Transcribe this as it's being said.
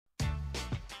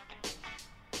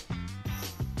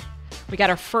We got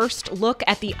our first look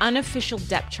at the unofficial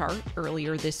depth chart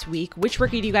earlier this week. Which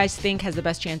rookie do you guys think has the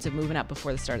best chance of moving up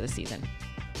before the start of the season?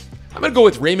 I'm going to go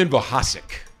with Raymond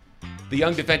Vohasek, the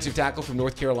young defensive tackle from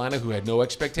North Carolina who had no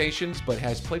expectations but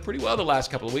has played pretty well the last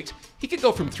couple of weeks. He could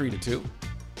go from 3 to 2.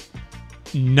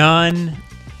 None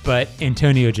but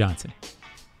Antonio Johnson.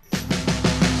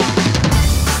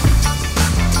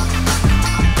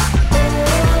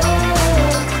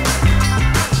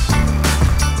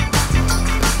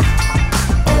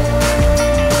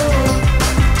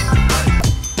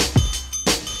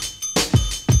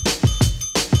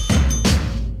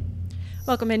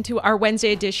 Welcome into our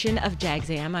Wednesday edition of Jags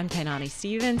AM. I'm Kainani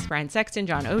Stevens, Brian Sexton,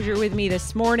 John Ogier with me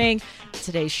this morning.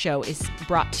 Today's show is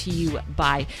brought to you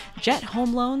by Jet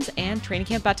Home Loans and training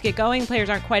camp about to get going. Players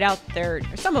aren't quite out there,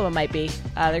 or some of them might be.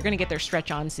 They're going to get their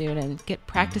stretch on soon and get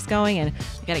practice going. And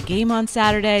we got a game on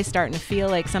Saturday, starting to feel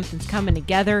like something's coming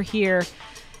together here.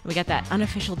 We got that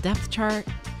unofficial depth chart,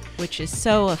 which is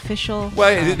so official.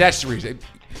 Well, that's the reason.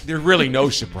 There are really no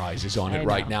surprises on it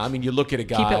right now. I mean, you look at a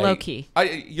guy. Keep it low key.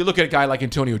 You look at a guy like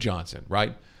Antonio Johnson,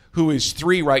 right? Who is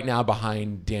 3 right now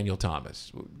behind Daniel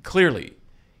Thomas. Clearly,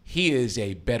 he is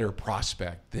a better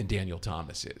prospect than Daniel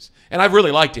Thomas is. And I've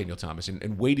really liked Daniel Thomas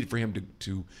and waited for him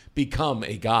to become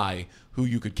a guy who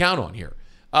you could count on here.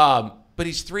 But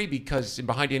he's 3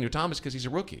 behind Daniel Thomas because he's a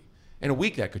rookie. In a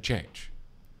week, that could change.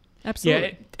 Absolutely.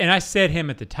 Yeah, and I said him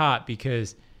at the top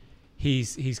because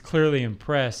he's clearly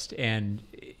impressed. And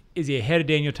is he ahead of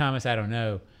Daniel Thomas? I don't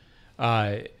know.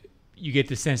 You get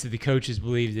the sense that the coaches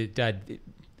believe that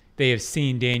they have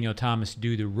seen Daniel Thomas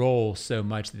do the role so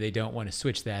much that they don't want to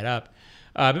switch that up.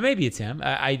 But maybe it's him.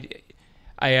 I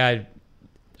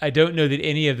don't know that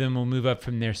any of them will move up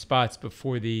from their spots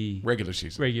before the regular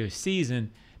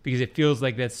season because it feels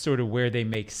like that's sort of where they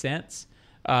make sense.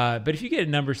 But if you get a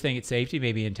numbers thing at safety,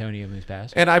 maybe Antonio moves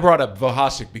past. And I brought up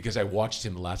Vohasek because I watched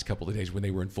him the last couple of days when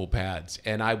they were in full pads.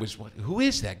 And I was, who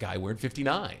is that guy wearing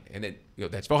 59? And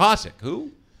that's Vohasek.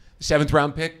 Who? The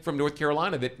 7th-round pick from North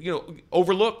Carolina that,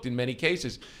 overlooked in many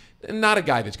cases. Not a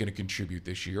guy that's going to contribute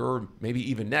this year or maybe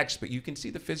even next, but you can see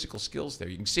the physical skills there.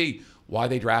 You can see why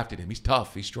they drafted him. He's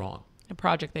tough. He's strong. A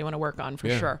project they want to work on for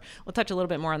sure. We'll touch a little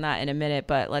bit more on that in a minute,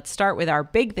 but let's start with our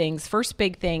big things. First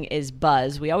big thing is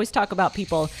buzz. We always talk about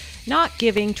people not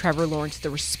giving Trevor Lawrence the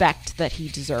respect that he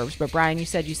deserves. But Brian, you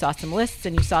said you saw some lists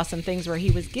and you saw some things where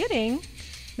he was getting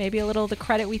maybe a little of the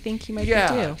credit we think he might be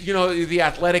due. The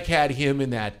Athletic had him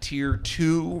in that tier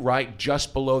 2, right,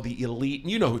 just below the elite.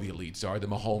 And you know who the elites are, the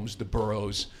Mahomes, the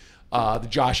Burrows, the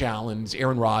Josh Allens,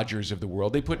 Aaron Rodgers of the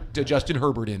world. They put Justin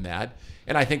Herbert in that.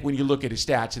 And I think when you look at his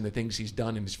stats and the things he's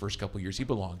done in his first couple of years, he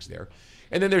belongs there.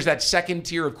 And then there's that second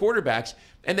tier of quarterbacks.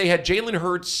 And they had Jalen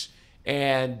Hurts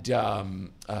and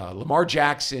Lamar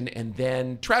Jackson and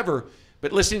then Trevor.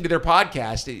 But listening to their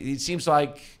podcast, it seems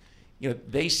like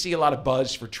they see a lot of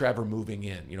buzz for Trevor moving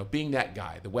in, being that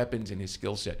guy, the weapons and his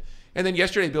skill set. And then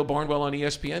yesterday, Bill Barnwell on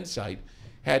ESPN's site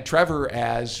had Trevor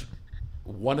as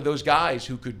one of those guys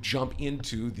who could jump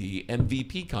into the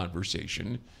MVP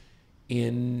conversation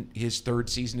in his 3rd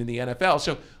season in the NFL.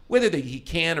 So whether he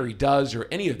can or he does or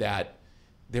any of that,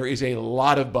 there is a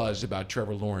lot of buzz about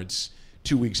Trevor Lawrence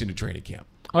 2 weeks into training camp.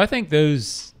 Well, I think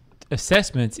those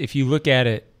assessments, if you look at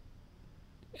it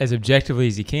as objectively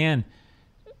as you can,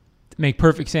 make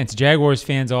perfect sense. Jaguars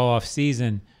fans all off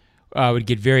season would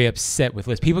get very upset with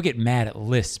lists. People get mad at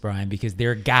lists, Brian, because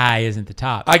their guy isn't the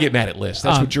top. I get mad at lists.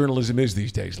 That's what journalism is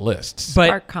these days, lists. But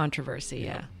spark controversy,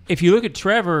 yeah. If you look at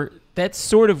Trevor, that's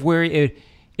sort of where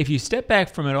if you step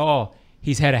back from it all,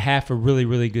 he's had a really,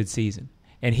 really good season.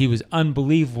 And he was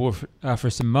unbelievable for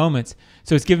some moments.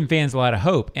 So it's given fans a lot of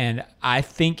hope. And I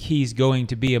think he's going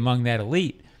to be among that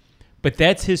elite. But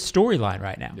that's his storyline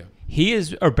right now. Yeah. He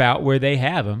is about where they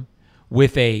have him,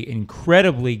 with a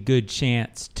incredibly good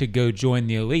chance to go join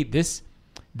the elite.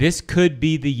 This could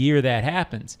be the year that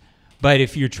happens. But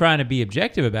if you're trying to be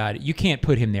objective about it, you can't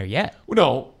put him there yet. Well,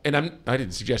 no, and I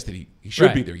didn't suggest that he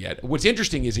should be there yet. What's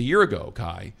interesting is a year ago,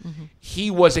 Kai,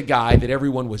 he was a guy that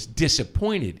everyone was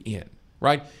disappointed in,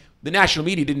 right? The national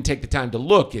media didn't take the time to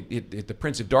look at the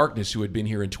Prince of Darkness who had been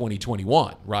here in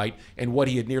 2021, right, and what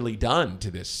he had nearly done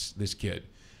to this kid.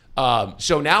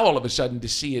 So now all of a sudden to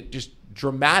see it just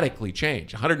dramatically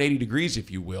change, 180 degrees, if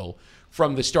you will,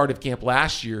 from the start of camp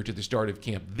last year to the start of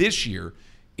camp this year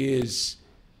is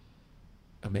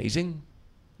amazing,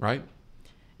 right?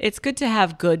 It's good to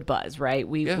have good buzz, right?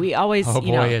 We always,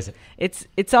 is it?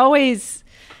 It's always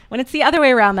When it's the other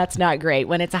way around, that's not great.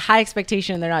 When it's a high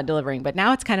expectation and they're not delivering. But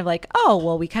now it's kind of like, oh,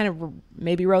 well, we kind of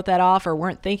maybe wrote that off or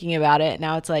weren't thinking about it.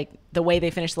 Now it's like the way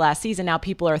they finished last season. Now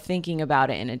people are thinking about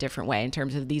it in a different way in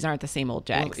terms of these aren't the same old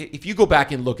Jags. Well, if you go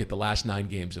back and look at the last 9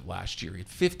 games of last year, he had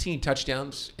 15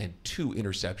 touchdowns and 2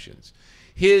 interceptions.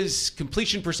 His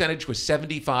completion percentage was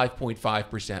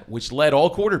 75.5%, which led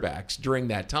all quarterbacks during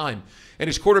that time. And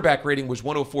his quarterback rating was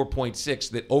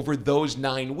 104.6, that over those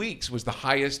 9 weeks was the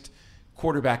highest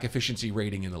quarterback efficiency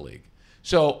rating in the league.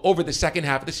 So over the second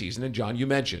half of the season, and John, you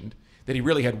mentioned that he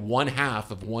really had one half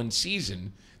of one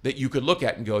season that you could look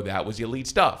at and go, that was elite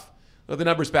stuff. Well, the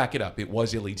numbers back it up. It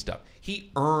was elite stuff. He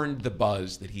earned the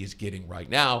buzz that he is getting right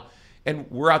now. And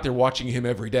we're out there watching him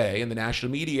every day, and the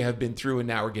national media have been through, and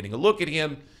now we're getting a look at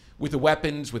him with the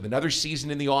weapons, with another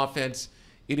season in the offense.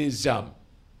 It's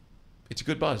a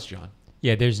good buzz, John.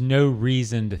 Yeah, there's no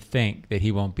reason to think that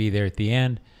he won't be there at the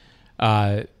end.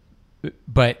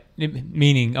 But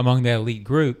meaning among the elite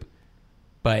group,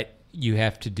 but you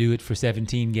have to do it for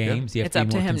 17 games. Yep. You have to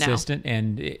be more consistent,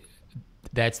 and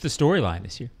that's the storyline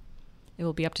this year. It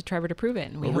will be up to Trevor to prove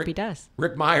it, and we hope he does.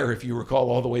 Rick Meyer, if you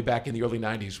recall, all the way back in the early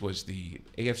 90s, was the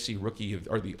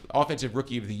the Offensive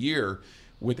Rookie of the Year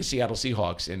with the Seattle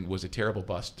Seahawks and was a terrible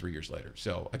bust 3 years later.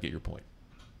 So I get your point.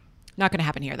 Not going to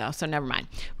happen here, though, so never mind.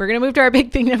 We're going to move to our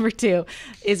big thing number 2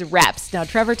 is reps. Now,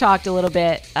 Trevor talked a little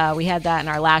bit. We had that in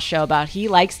our last show about he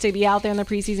likes to be out there in the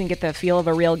preseason, get the feel of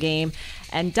a real game.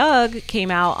 And Doug came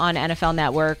out on NFL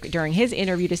Network during his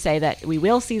interview to say that we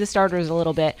will see the starters a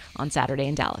little bit on Saturday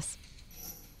in Dallas.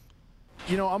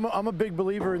 You know, I'm a big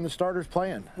believer in the starters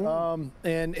playing, and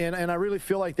I really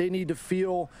feel like they need to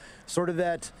feel sort of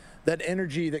that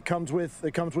energy that comes with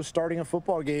starting a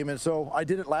football game. And so I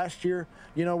did it last year,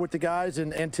 you know, with the guys,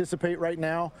 and anticipate right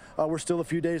now. We're still a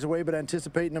few days away, but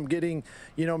anticipating them getting,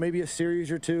 you know, maybe a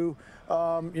series or two,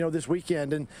 you know, this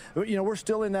weekend. And you know, we're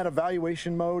still in that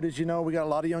evaluation mode. As you know, we got a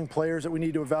lot of young players that we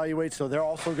need to evaluate, so they're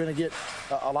also going to get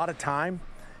a lot of time,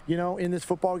 you know, in this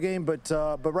football game. But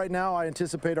right now, I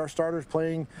anticipate our starters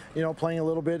playing a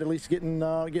little bit, at least getting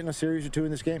a series or two in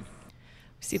this game.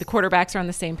 See, the quarterbacks are on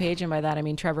the same page, and by that I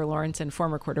mean Trevor Lawrence and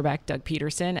former quarterback Doug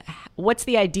Peterson. What's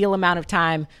the ideal amount of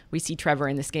time we see Trevor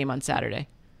in this game on Saturday?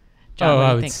 John,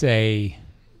 I would say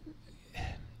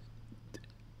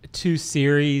 2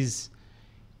 series.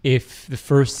 If the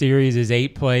first series is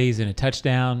 8 plays and a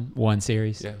touchdown, 1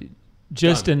 series. Yeah.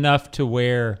 Just enough to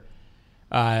where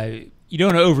you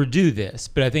don't want to overdo this,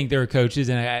 but I think there are coaches,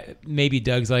 and maybe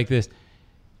Doug's like this,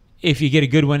 if you get a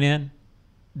good one in,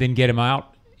 then get him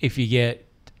out. If you get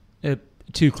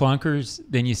 2 clunkers,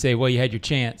 then you say, well, you had your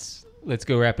chance. Let's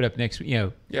go wrap it up next week.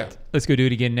 You know, let's go do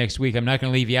it again next week. I'm not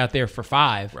going to leave you out there for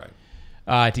 5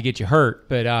 to get you hurt.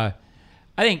 But I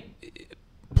think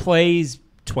plays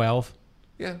 12.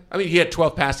 Yeah, I mean, he had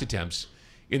 12 pass attempts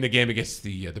in the game against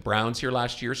the Browns here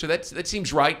last year. So that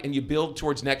seems right. And you build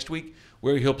towards next week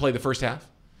where he'll play the first half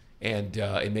and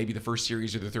maybe the first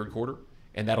series of the third quarter.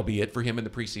 And that'll be it for him in the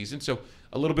preseason. So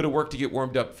a little bit of work to get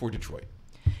warmed up for Detroit.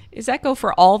 Does that go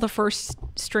for all the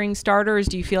first-string starters?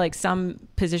 Do you feel like some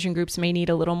position groups may need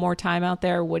a little more time out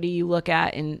there? What do you look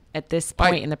at at this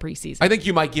point in the preseason? I think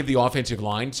you might give the offensive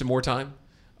line some more time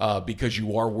because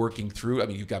you are working through. I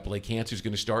mean, you've got Blake Hance who's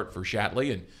going to start for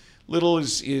Shatley, and Little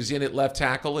is in at left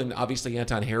tackle, and obviously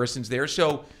Anton Harrison's there.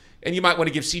 So, and you might want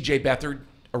to give C.J. Beathard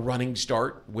a running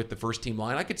start with the first-team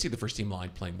line. I could see the first-team line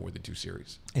playing more than 2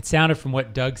 series. It sounded from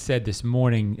what Doug said this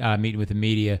morning, meeting with the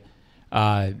media,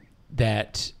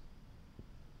 that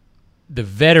the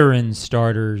veteran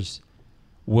starters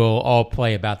will all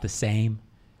play about the same.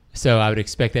 So I would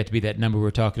expect that to be that number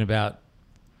we're talking about,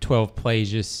 12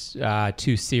 plays, just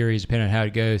 2 series, depending on how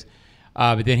it goes.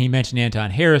 But then he mentioned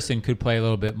Anton Harrison could play a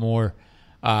little bit more.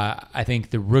 I think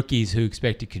the rookies who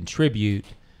expect to contribute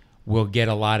will get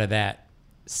a lot of that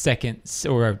second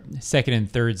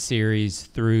and third series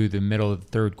through the middle of the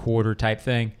third quarter type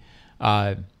thing.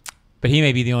 But he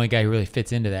may be the only guy who really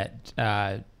fits into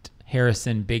that.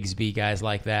 Harrison, Bigsby, guys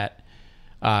like that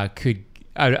could.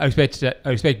 I expect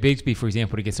Bigsby, for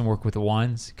example, to get some work with the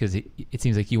ones because it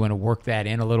seems like you want to work that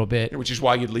in a little bit. Which is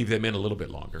why you'd leave them in a little bit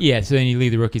longer. Yeah, so then you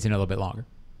leave the rookies in a little bit longer.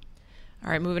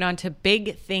 All right, moving on to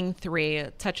big thing 3.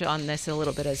 Touch on this a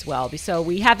little bit as well. So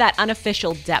we have that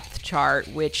unofficial depth chart,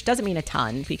 which doesn't mean a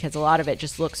ton because a lot of it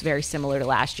just looks very similar to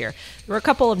last year. There were a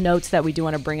couple of notes that we do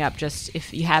want to bring up just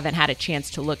if you haven't had a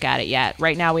chance to look at it yet.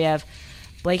 Right now we have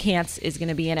Blake Hance is going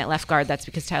to be in at left guard. That's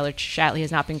because Tyler Shatley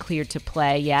has not been cleared to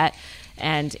play yet.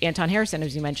 And Anton Harrison,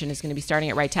 as you mentioned, is going to be starting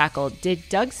at right tackle. Did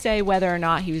Doug say whether or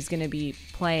not he was going to be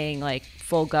playing like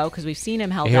full go? Because we've seen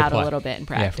him held out a little bit in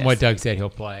practice. Yeah, from what Doug said,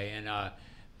 he'll play. And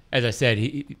as I said,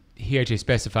 he actually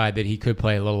specified that he could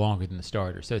play a little longer than the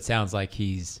starter. So it sounds like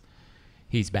he's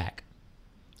back.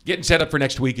 Getting set up for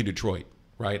next week in Detroit,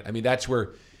 right? I mean, that's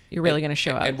where You're really going to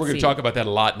show up. And we're going to talk about that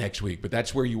a lot next week, but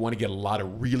that's where you want to get a lot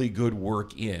of really good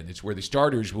work in. It's where the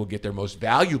starters will get their most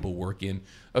valuable work in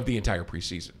of the entire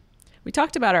preseason. We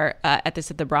talked about our at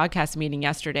the broadcast meeting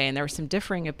yesterday, and there were some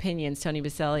differing opinions. Tony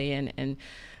Baselli and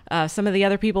some of the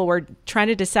other people were trying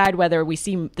to decide whether we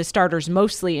see the starters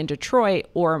mostly in Detroit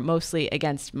or mostly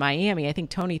against Miami. I think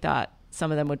Tony thought some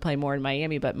of them would play more in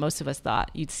Miami, but most of us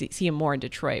thought you'd see them more in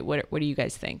Detroit. What do you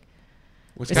guys think?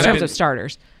 In terms of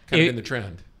starters? Kind of been the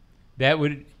trend. That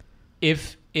would,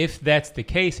 if that's the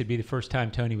case, it'd be the first time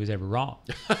Tony was ever wrong.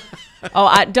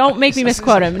 Don't make me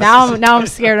misquote him. Now I'm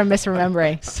scared of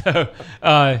misremembering. So,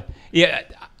 yeah,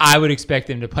 I would expect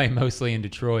them to play mostly in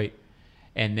Detroit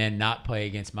and then not play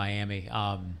against Miami.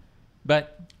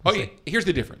 But here's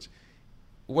the difference.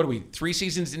 What are we, 3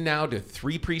 seasons in now to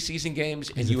 3 preseason games?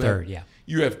 And third, yeah.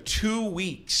 You have 2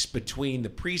 weeks between the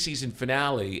preseason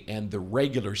finale and the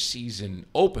regular season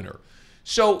opener.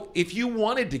 So if you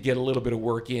wanted to get a little bit of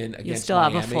work in against you still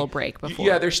Miami, have a full break before.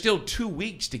 Yeah, there's still 2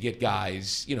 weeks to get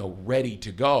guys, ready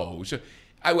to go. So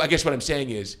I guess what I'm saying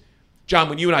is, John,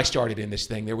 when you and I started in this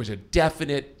thing, there was a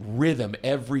definite rhythm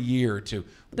every year to.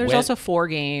 There's also 4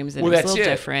 games, and well, it's a little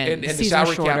different. And the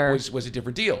salary cap was a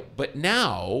different deal. But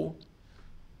now,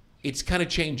 it's kind of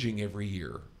changing every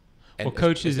year. And well,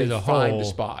 coaches as a whole find the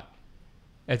spot.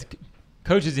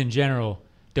 Coaches in general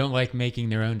don't like making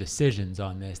their own decisions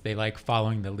on this. They like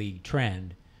following the league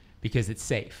trend because it's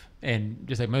safe, and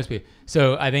just like most people.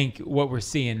 So I think what we're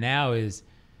seeing now is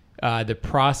the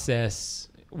process.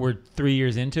 We're 3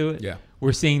 years into it. Yeah,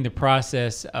 we're seeing the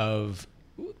process of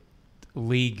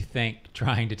league think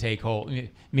trying to take hold.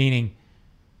 Meaning,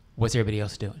 what's everybody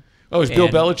else doing? Oh, it was Bill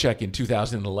Belichick in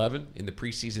 2011 in the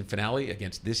preseason finale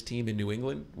against this team in New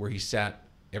England, where he sat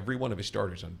every one of his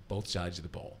starters on both sides of the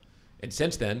ball. And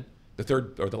since then, the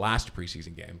third or the last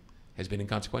preseason game has been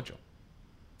inconsequential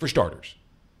for starters.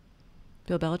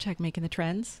 Bill Belichick making the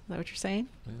trends? Is that what you're saying?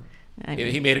 Yeah.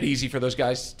 He made it easy for those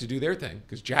guys to do their thing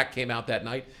because Jack came out that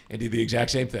night and did the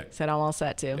exact same thing. Said I'm all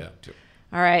set too. Yeah, too.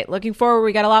 All right, looking forward.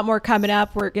 We got a lot more coming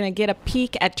up. We're going to get a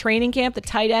peek at training camp. The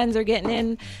tight ends are getting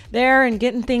in there and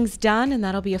getting things done, and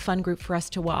that'll be a fun group for us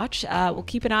to watch. We'll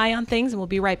keep an eye on things, and we'll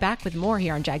be right back with more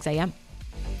here on Jags AM.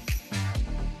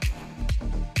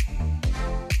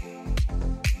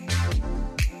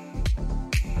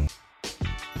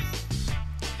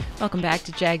 Welcome back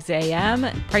to Jags AM.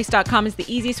 Price.com is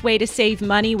the easiest way to save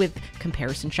money with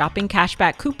comparison shopping,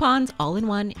 cashback, coupons, all in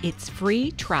one. It's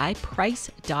free. Try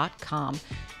Price.com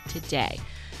today.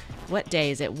 What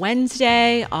day is it?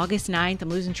 Wednesday, August 9th. I'm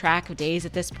losing track of days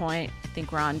at this point. I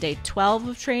think we're on day 12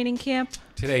 of training camp.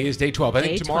 Today is day 12. I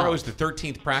think tomorrow 12. is the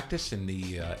 13th practice and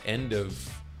the end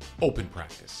of open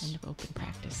practice. End of open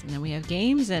practice. And then we have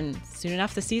games, and soon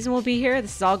enough the season will be here.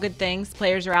 This is all good things.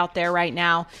 Players are out there right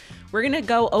now. We're going to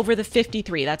go over the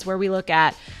 53. That's where we look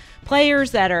at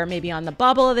players that are maybe on the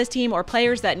bubble of this team or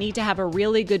players that need to have a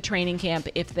really good training camp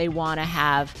if they want to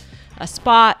have a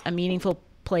spot, a meaningful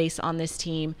place on this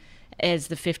team as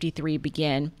the 53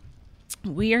 begin.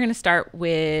 We are going to start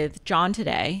with John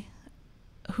today.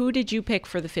 Who did you pick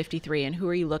for the 53, and who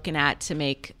are you looking at to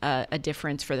make a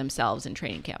difference for themselves in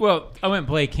training camp? Well, I went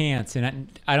Blake Hance, and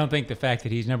I don't think the fact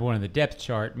that he's number 1 on the depth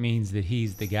chart means that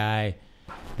he's the guy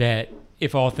that,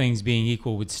 if all things being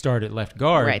equal, would start at left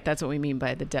guard. Right, that's what we mean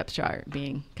by the depth chart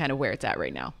being kind of where it's at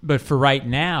right now. But for right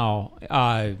now,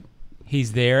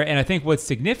 he's there, and I think what's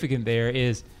significant there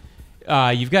is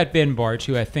you've got Ben Barch,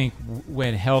 who I think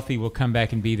when healthy will come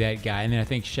back and be that guy, and then I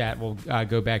think Shat will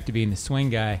go back to being the swing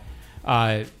guy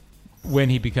when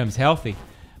he becomes healthy.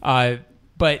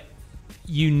 But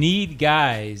you need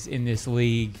guys in this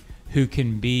league who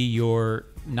can be your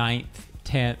 9th,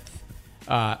 10th,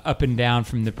 up and down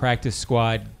from the practice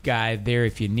squad guy there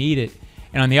if you need it.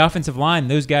 And on the offensive line,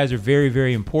 those guys are very,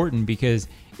 very important because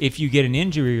if you get an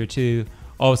injury or two,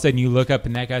 all of a sudden you look up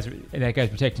and that guy's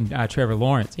protecting Trevor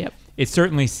Lawrence. Yep. It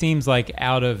certainly seems like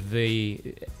out of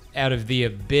the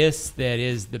abyss that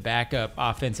is the backup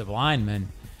offensive lineman,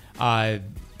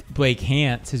 Blake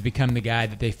Hance has become the guy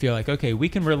that they feel like, okay, we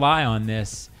can rely on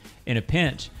this in a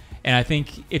pinch. And I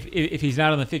think if he's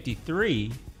not on the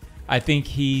 53, I think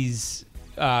he's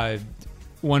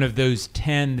one of those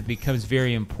 10 that becomes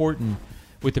very important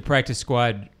with the practice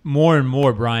squad more and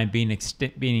more, Brian,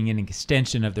 being an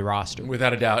extension of the roster.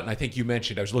 Without a doubt, and I think you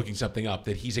mentioned, I was looking something up,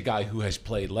 that he's a guy who has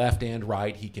played left and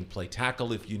right. He can play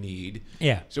tackle if you need.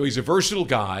 Yeah. So he's a versatile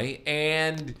guy,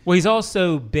 and... Well, he's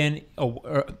also been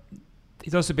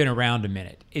around a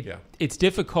minute. It's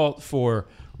difficult for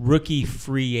rookie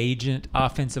free agent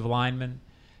offensive lineman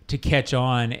to catch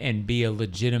on and be a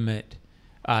legitimate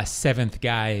seventh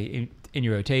guy in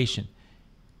your rotation.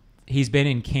 He's been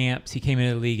in camps. He came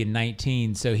into the league in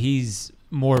 19, so he's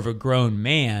more of a grown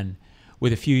man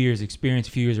with a few years experience,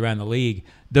 a few years around the league.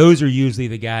 Those are usually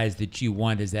the guys that you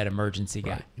want as that emergency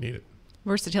guy. Right. You need it.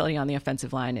 Versatility on the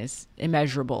offensive line is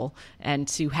immeasurable, and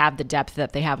to have the depth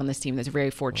that they have on this team, that's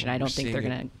very fortunate. I don't think they're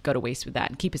going to go to waste with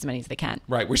that and keep as many as they can.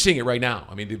 Right, we're seeing it right now.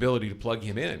 I mean, the ability to plug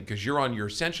him in, because you're on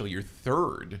essentially your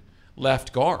third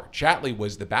left guard. Chatley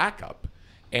was the backup,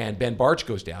 and Ben Barch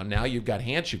goes down. Now you've got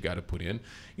Hance you've got to put in.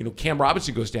 You know, Cam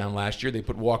Robinson goes down last year. They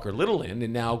put Walker Little in,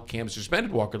 and now Cam's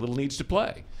suspended. Walker Little needs to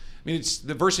play. I mean, it's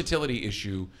the versatility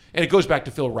issue, and it goes back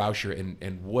to Phil Rauscher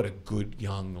and what a good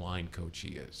young line coach he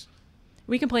is.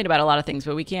 We complain about a lot of things,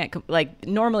 but we can't, like,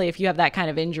 normally if you have that kind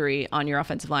of injury on your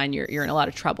offensive line, you're in a lot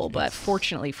of trouble. But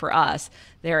fortunately for us,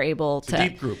 they're able to. It's a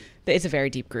deep group. It's a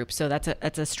very deep group, so that's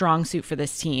a strong suit for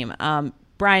this team.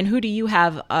 Brian, who do you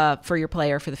have for your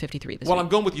player for the 53 this week? Well, I'm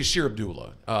going with Yasir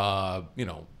Abdullah.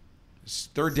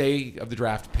 Third day of the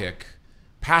draft pick,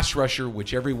 pass rusher,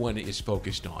 which everyone is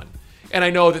focused on. And I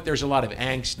know that there's a lot of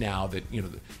angst now that,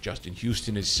 Justin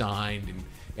Houston is signed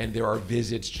and there are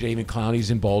visits. Jadeveon Clowney's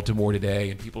in Baltimore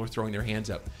today, and people are throwing their hands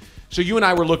up. So you and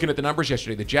I were looking at the numbers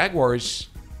yesterday. The Jaguars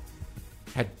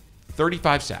had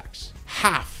 35 sacks,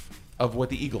 half of what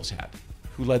the Eagles had,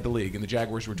 who led the league, and the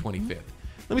Jaguars were 25th.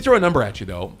 Let me throw a number at you,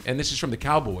 though, and this is from the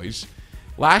Cowboys.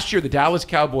 Last year, the Dallas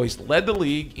Cowboys led the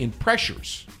league in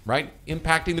pressures, right,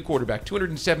 impacting the quarterback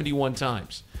 271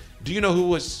 times. Do you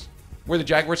know where the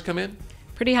Jaguars come in?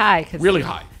 Pretty high. Really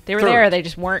high. They were Third. there. They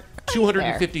just weren't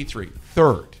 253. There.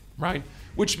 Third, right?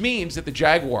 Which means that the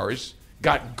Jaguars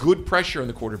got good pressure on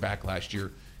the quarterback last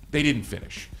year. They didn't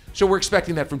finish. So we're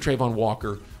expecting that from Trayvon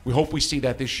Walker. We hope we see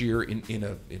that this year in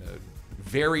a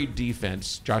varied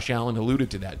defense. Josh Allen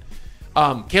alluded to that.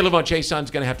 Caleb Von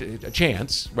Chaison's going to have a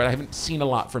chance, right? I haven't seen a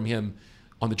lot from him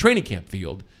on the training camp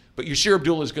field, but Yasir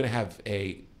Abdullah is going to have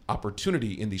a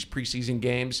opportunity in these preseason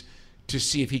games to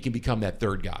see if he can become that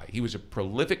third guy. He was a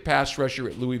prolific pass rusher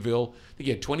at Louisville. I think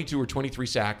he had 22 or 23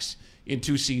 sacks in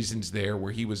 2 seasons there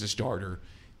where he was a starter.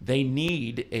 They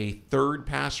need a third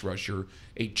pass rusher,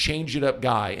 a change-it-up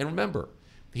guy. And remember,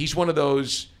 he's one of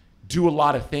those do a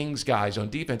lot of things guys on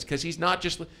defense because he's not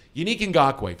just Yannick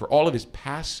Ngakoue for all of his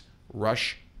pass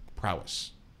rush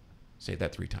prowess. Say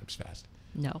that 3 times fast.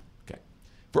 No. Okay.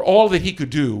 For all that he could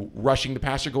do rushing the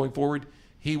passer going forward,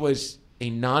 he was a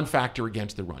non-factor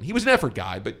against the run. He was an effort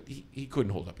guy, but he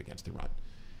couldn't hold up against the run.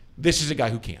 This is a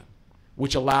guy who can,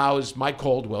 which allows Mike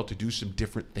Caldwell to do some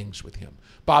different things with him.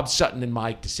 Bob Sutton and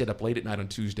Mike to sit up late at night on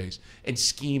Tuesdays and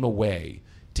scheme a way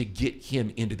to get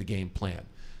him into the game plan.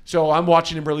 So I'm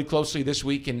watching him really closely this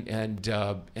week and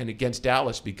against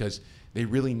Dallas because they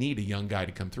really need a young guy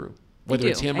to come through, whether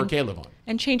it's him or Caleb on.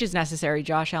 And change is necessary.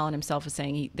 Josh Allen himself is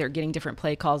saying they're getting different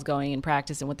play calls going in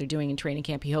practice, and what they're doing in training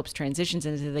camp, he hopes transitions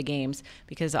into the games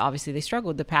because obviously they struggled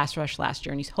with the pass rush last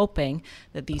year, and he's hoping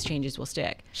that these changes will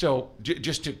stick. So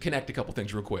just to connect a couple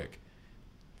things real quick.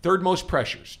 Third most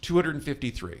pressures,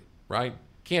 253, right?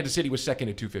 Kansas City was second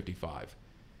at 255.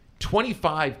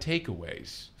 25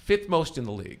 takeaways, 5th most in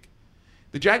the league.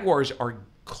 The Jaguars are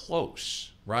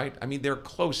close, right? I mean, they're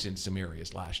close in some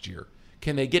areas last year.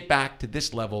 Can they get back to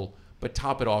this level but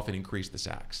top it off and increase the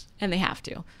sacks? And they have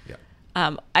to.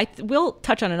 Yeah. I will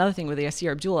touch on another thing with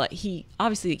Yasir Abdullah. He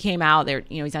obviously came out there,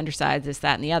 he's undersized, this,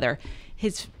 that, and the other.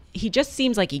 He just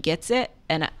seems like he gets it,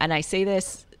 and I say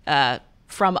this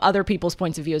from other people's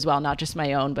points of view as well, not just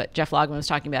my own, but Jeff Logman was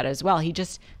talking about it as well. He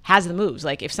just has the moves.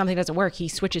 Like if something doesn't work, he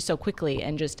switches so quickly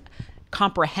and just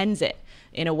comprehends it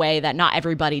in a way that not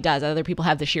everybody does. Other people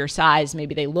have the sheer size.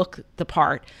 Maybe they look the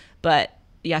part, but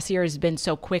Yasir has been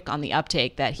so quick on the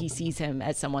uptake that he sees him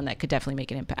as someone that could definitely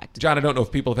make an impact. John, I don't know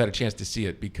if people have had a chance to see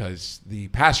it because the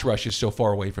pass rush is so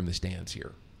far away from the stands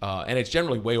here. And it's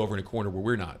generally way over in a corner where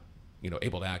we're not,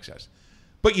 able to access.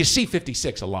 But you see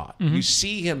 56 a lot. Mm-hmm. You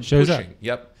see him Shows pushing. Up.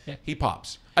 Yep. Yeah. He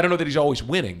pops. I don't know that he's always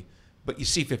winning, but you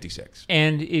see 56.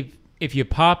 And if you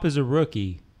pop as a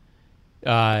rookie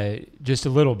just a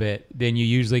little bit, then you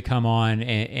usually come on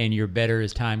and you're better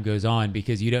as time goes on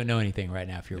because you don't know anything right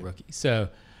now if you're a rookie. So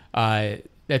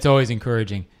that's always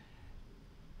encouraging.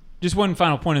 Just one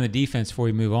final point on the defense before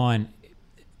we move on.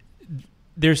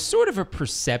 There's sort of a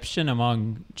perception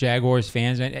among Jaguars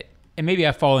fans, and maybe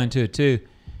I fall into it too,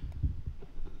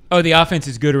 the offense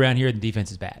is good around here, the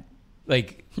defense is bad.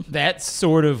 Like, that's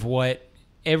sort of what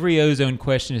every ozone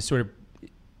question is sort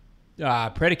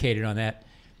of predicated on that.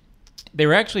 They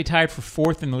were actually tied for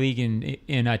 4th in the league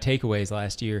in takeaways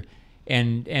last year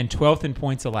and 12th in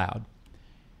points allowed.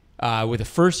 with a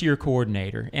first-year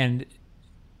coordinator, and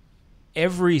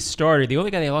every starter, the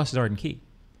only guy they lost is Arden Key.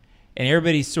 And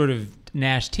everybody sort of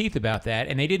gnashed teeth about that,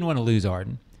 and they didn't want to lose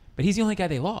Arden, but he's the only guy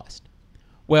they lost.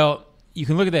 Well, you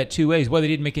can look at that two ways. Whether they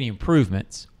didn't make any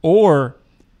improvements, or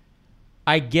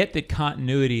I get that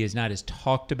continuity is not as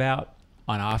talked about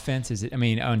on offense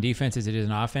on defense as it is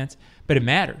on offense, but it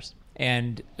matters.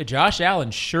 And Josh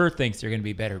Allen sure thinks they're going to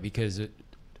be better because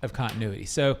of continuity.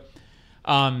 So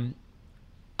I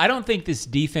don't think this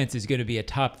defense is going to be a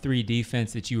top 3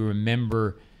 defense that you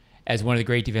remember as one of the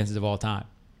great defenses of all time.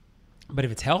 But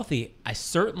if it's healthy, I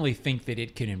certainly think that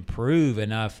it can improve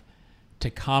enough to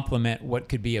complement what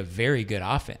could be a very good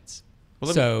offense.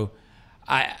 Well,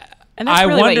 I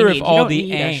wonder if all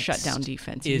the angst shutdown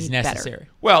defense is necessary.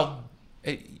 Better. Well,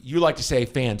 you like to say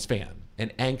fans fan,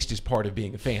 and angst is part of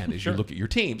being a fan as you look at your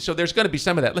team. So there's going to be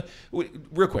some of that.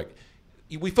 Real quick,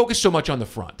 we focus so much on the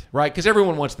front, right? Because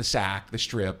everyone wants the sack, the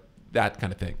strip, that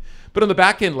kind of thing. But on the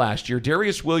back end last year,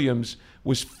 Darius Williams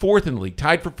was 4th in the league,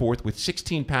 tied for 4th with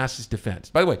 16 passes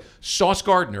defensed. By the way, Sauce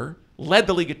Gardner led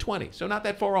the league at 20, so not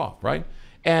that far off, right?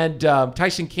 And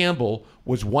Tyson Campbell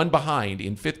was 1 behind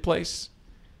in 5th place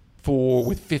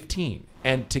with 15.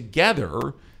 And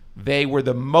together, they were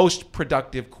the most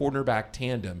productive cornerback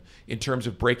tandem in terms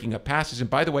of breaking up passes. And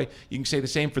by the way, you can say the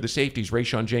same for the safeties,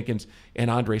 Rayshon Jenkins and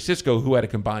Andre Cisco, who had a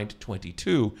combined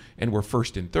 22 and were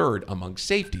 1st and 3rd among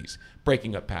safeties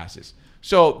breaking up passes.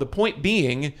 So the point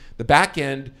being, the back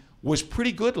end was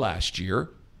pretty good last year.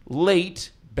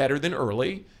 Late, better than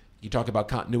early. You talk about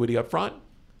continuity up front.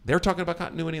 They're talking about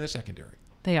continuity in the secondary.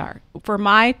 They are. For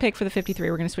my pick for the 53,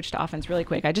 we're going to switch to offense really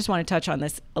quick. I just want to touch on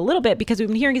this a little bit because we've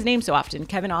been hearing his name so often,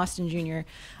 Kevin Austin Jr.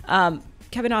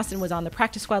 Kevin Austin was on the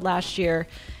practice squad last year.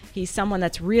 He's someone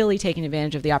that's really taken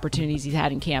advantage of the opportunities he's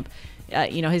had in camp.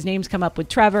 His name's come up with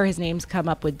Trevor, his name's come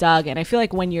up with Doug. And I feel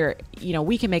like when you're,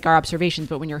 we can make our observations,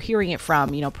 but when you're hearing it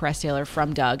from, Press Taylor,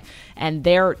 from Doug, and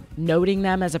they're noting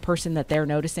them as a person that they're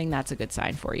noticing, that's a good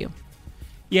sign for you.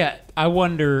 Yeah, I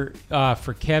wonder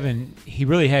for Kevin, he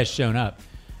really has shown up.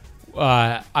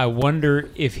 I wonder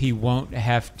if he won't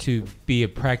have to be a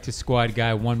practice squad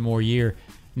guy one more year.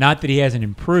 Not that he hasn't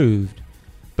improved,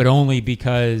 but only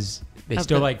because they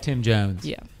still like Tim Jones.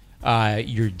 Yeah.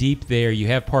 You're deep there. You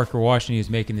have Parker Washington who's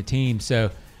making the team.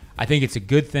 So I think it's a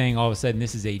good thing all of a sudden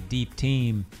this is a deep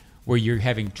team where you're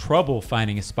having trouble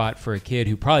finding a spot for a kid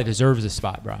who probably deserves a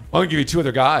spot, Brian. Well, I'm going to give you 2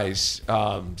 other guys.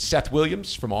 Seth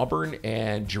Williams from Auburn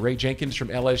and Jeray Jenkins from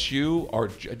LSU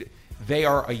They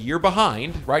are a year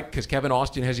behind, right, because Kevin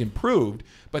Austin has improved,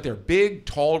 but they're big,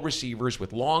 tall receivers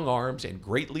with long arms and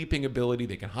great leaping ability.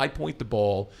 They can high point the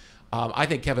ball. I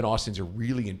think Kevin Austin's a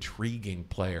really intriguing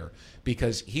player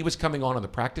because he was coming on the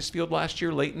practice field last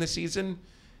year, late in the season.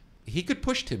 He could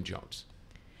push Tim Jones.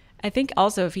 I think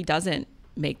also if he doesn't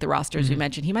make the rosters we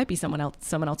mentioned, he might be someone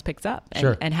else picks up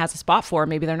and has a spot for.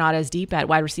 Maybe they're not as deep at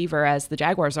wide receiver as the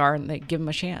Jaguars are, and they give him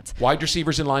a chance. Wide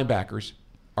receivers and linebackers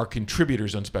are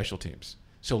contributors on special teams.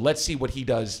 So let's see what he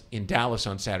does in Dallas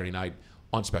on Saturday night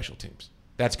on special teams.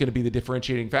 That's going to be the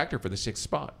differentiating factor for the 6th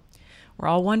spot. We're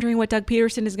all wondering what Doug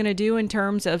Peterson is going to do in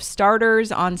terms of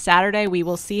starters on Saturday. We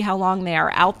will see how long they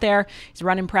are out there. He's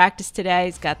running practice today.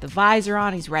 He's got the visor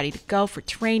on. He's ready to go for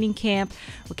training camp.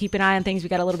 We'll keep an eye on things. We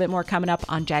got a little bit more coming up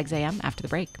on Jags AM after the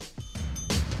break.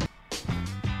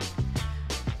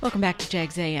 Welcome back to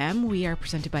Jags AM. We are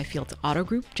presented by Fields Auto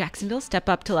Group, Jacksonville. Step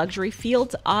up to luxury,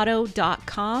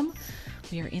 fieldsauto.com.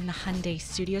 We are in the Hyundai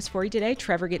studios for you today.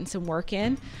 Trevor getting some work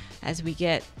in as we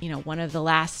get, one of the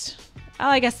last,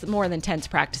 I guess more than tense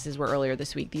practices were earlier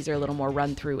this week. These are a little more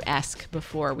run-through-esque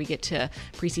before we get to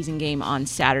preseason game on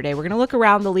Saturday. We're going to look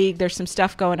around the league. There's some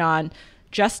stuff going on.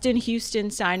 Justin Houston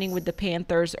signing with the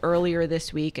Panthers earlier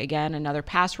this week. Again, another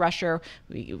pass rusher.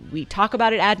 We talk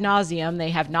about it ad nauseum. They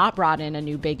have not brought in a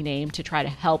new big name to try to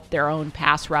help their own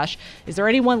pass rush. Is there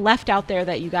anyone left out there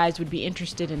that you guys would be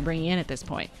interested in bringing in at this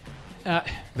point?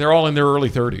 They're all in their early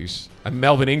 30s.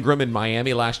 Melvin Ingram in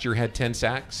Miami last year had 10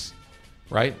 sacks,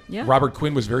 right? Yeah. Robert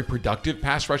Quinn was very productive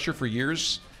pass rusher for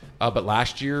years, but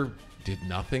last year did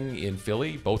nothing in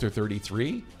Philly. Both are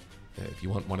 33, if you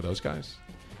want one of those guys.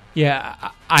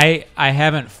 Yeah, I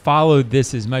haven't followed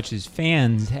this as much as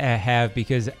fans have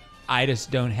because I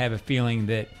just don't have a feeling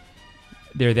that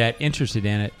they're that interested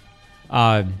in it,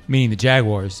 meaning the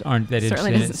Jaguars aren't that interested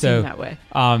in it. Certainly doesn't seem that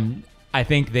way. I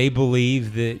think they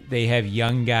believe that they have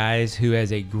young guys who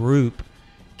as a group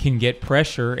can get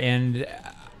pressure, and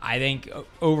I think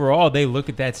overall they look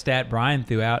at that stat Brian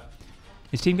threw out.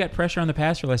 His team got pressure on the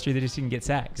passer last year. They just didn't get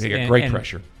sacks. They got great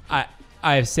pressure. I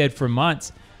have said for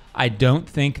months, I don't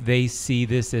think they see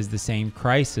this as the same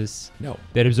crisis No.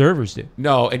 that observers do.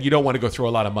 No, and you don't want to go throw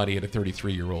a lot of money at a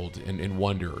 33-year-old and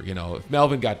wonder, if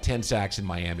Melvin got 10 sacks in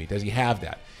Miami, does he have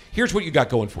that? Here's what you got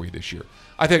going for you this year.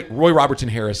 I think Roy Robertson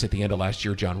Harris at the end of last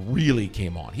year, John, really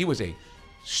came on. He was a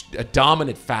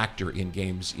dominant factor in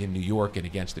games in New York and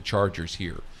against the Chargers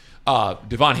here.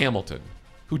 Devon Hamilton,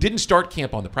 who didn't start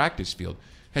camp on the practice field,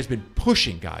 has been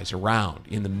pushing guys around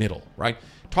in the middle, right?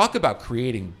 Talk about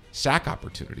creating sack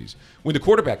opportunities. When the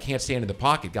quarterback can't stand in the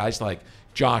pocket, guys like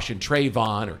Josh and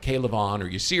Trayvon or Caleb or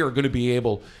Yasir are going to be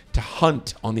able to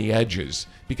hunt on the edges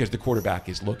because the quarterback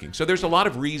is looking. So there's a lot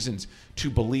of reasons to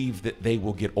believe that they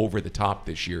will get over the top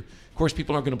this year. Of course,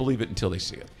 people aren't going to believe it until they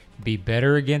see it. Be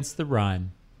better against the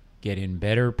run, get in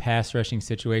better pass rushing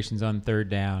situations on third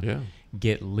down,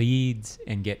 get leads,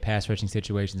 and get pass rushing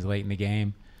situations late in the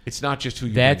game. It's not just who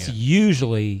you That's bring in.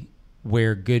 usually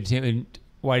where good team.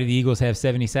 Why did the Eagles have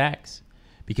 70 sacks?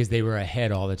 Because they were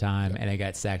ahead all the time and they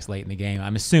got sacks late in the game.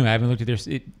 I'm assuming I haven't looked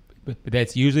at but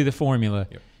that's usually the formula.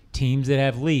 Yep. Teams that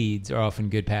have leads are often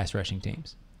good pass rushing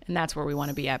teams. And that's where we want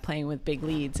to be at, playing with big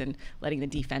leads and letting the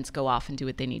defense go off and do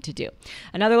what they need to do.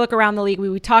 Another look around the league.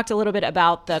 We talked a little bit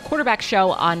about the quarterback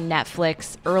show on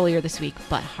Netflix earlier this week,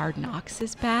 but Hard Knocks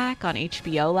is back on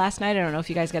HBO last night. I don't know if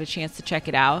you guys got a chance to check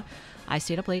it out. I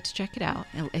stayed up late to check it out.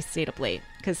 I stayed up late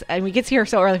because we get here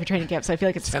so early for training camp, so I feel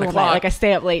like it's 10 school o'clock. night. Like I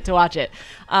stay up late to watch it.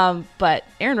 But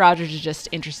Aaron Rodgers is just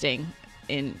interesting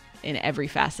in every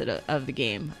facet of the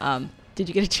game. Did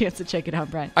you get a chance to check it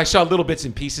out, Brent? I saw little bits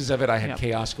and pieces of it. I had Yep.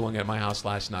 chaos going at my house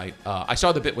last night. I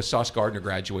saw the bit with Sauce Gardner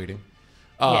graduating.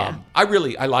 Yeah. I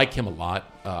like him a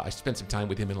lot. I spent some time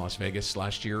with him in Las Vegas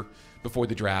last year before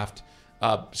the draft.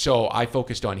 So I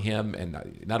focused on him, and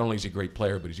not only is he a great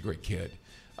player, but he's a great kid.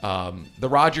 The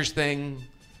Rodgers thing,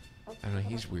 I don't know,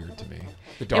 he's weird to me.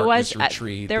 The darkness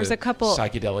retreat, there was the a couple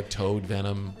psychedelic toad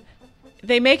venom.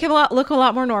 They make him look a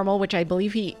lot more normal, which I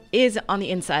believe he is on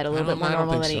the inside a little bit more I don't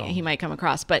normal think than so. he might come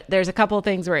across. But there's a couple of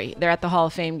things where they're at the Hall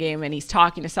of Fame game and he's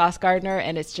talking to Sauce Gardner,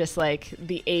 and it's just like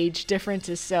the age difference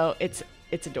is so it's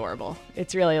adorable.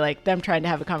 It's really like them trying to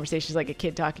have a conversation. It's like a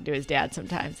kid talking to his dad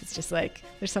sometimes. It's just like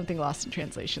there's something lost in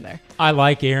translation there. I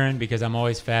like Aaron because I'm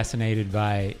always fascinated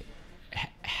by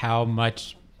how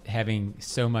much having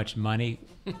so much money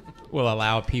will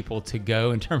allow people to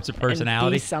go in terms of personality.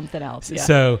 And be something else. Yeah.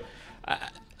 So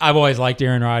I've always liked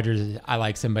Aaron Rodgers. I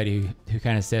like somebody who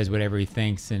kind of says whatever he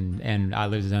thinks and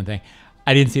lives his own thing.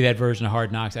 I didn't see that version of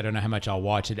Hard Knocks. I don't know how much I'll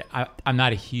watch it. I'm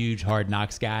not a huge Hard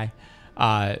Knocks guy,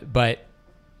 but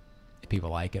if people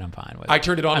like it, I'm fine with it. I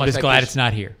turned it on I'm last just night glad 'cause- it's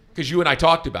not here. Because you and I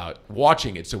talked about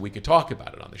watching it so we could talk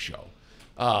about it on the show.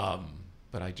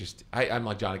 But I'm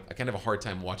like John, I kind of have a hard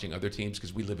time watching other teams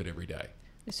because we live it every day.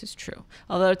 This is true.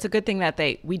 Although it's a good thing that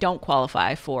we don't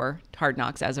qualify for Hard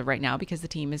Knocks as of right now because the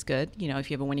team is good. You know,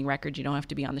 if you have a winning record, you don't have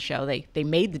to be on the show. They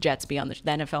made the Jets be on the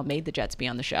NFL made the Jets be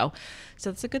on the show. So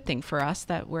it's a good thing for us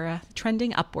that we're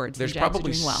trending upwards. There's the Jags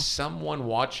probably are doing well. someone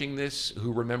watching this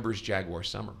who remembers Jaguar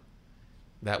Summer.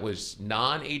 That was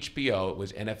non-HBO. It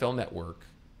was NFL Network.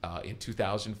 In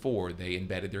 2004, they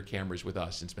embedded their cameras with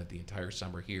us and spent the entire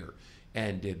summer here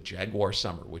and did Jaguar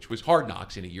Summer, which was Hard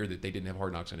Knocks in a year that they didn't have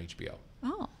Hard Knocks on HBO.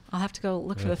 Oh, I'll have to go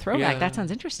look for the throwback. That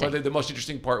sounds interesting. Well, the most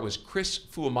interesting part was Chris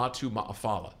Fuamatu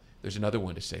Ma'afala. There's another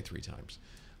one to say 3 times.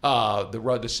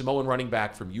 The Samoan running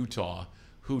back from Utah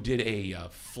who did a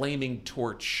flaming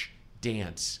torch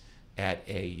dance at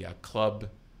a club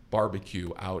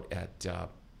barbecue out at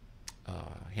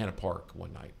Hanna Park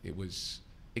one night. It was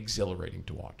exhilarating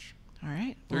to watch. All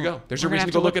right. There you go. There's a we're gonna reason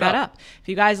have to go look it that up. If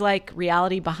you guys like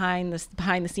reality behind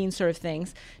the scenes sort of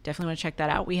things, definitely want to check that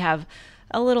out. We have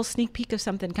a little sneak peek of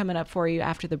something coming up for you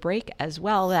after the break as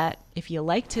well, that if you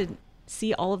like to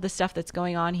see all of the stuff that's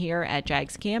going on here at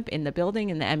Jags Camp in the building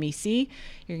in the MEC,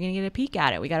 you're going to get a peek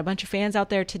at it. We got a bunch of fans out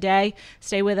there today.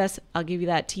 Stay with us. I'll give you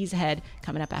that tease ahead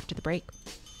coming up after the break.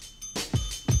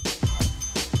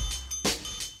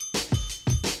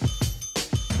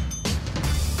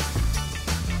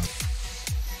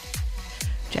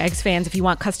 Jags fans, if you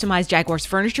want customized Jaguars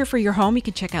furniture for your home, you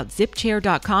can check out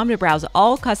zipchair.com to browse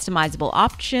all customizable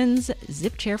options.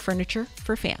 Zipchair furniture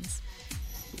for fans.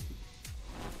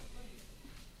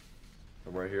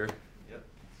 I'm right here? Yep.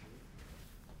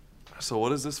 So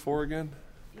what is this for again?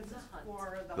 This is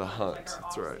for The hunt, like our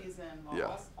that's right. off-season,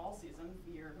 Yeah. all season,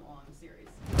 year-long series.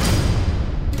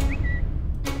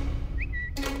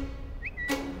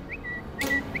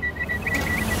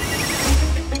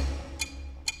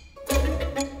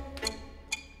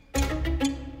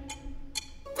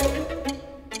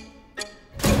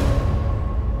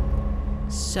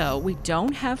 So we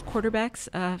don't have quarterbacks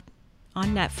on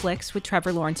Netflix with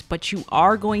Trevor Lawrence, but you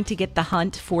are going to get The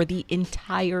Hunt for the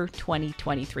entire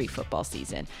 2023 football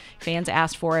season. Fans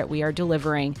asked for it. We are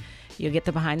delivering. You'll get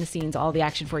the behind the scenes, all the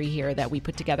action for you here that we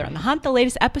put together on The Hunt. The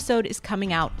latest episode is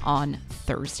coming out on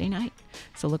Thursday night.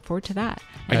 So look forward to that.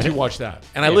 I do watch that,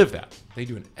 and I live that. They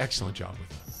do an excellent job with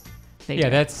that. They Yeah,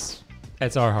 do.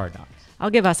 that's our Hard Knocks. I'll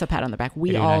give us a pat on the back. We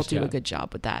They do a all nice do a job. good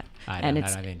job with that. I And don't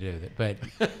it's have anything to do with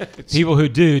it, but people who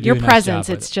do your a nice presence.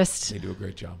 job with It's it. just, They do a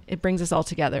great job. it brings us all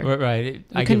together. Right.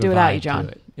 I couldn't give do a without vibe you, to John.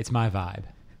 it. It's my vibe.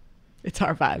 It's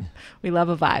our vibe. We love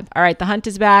a vibe. All right, The Hunt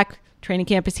is back. Training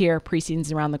camp is here.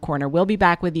 Preseason's around the corner. We'll be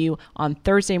back with you on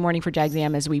Thursday morning for Jags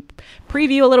AM as we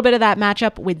preview a little bit of that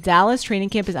matchup with Dallas. Training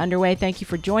camp is underway. Thank you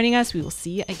for joining us. We will see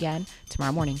you again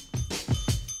tomorrow morning.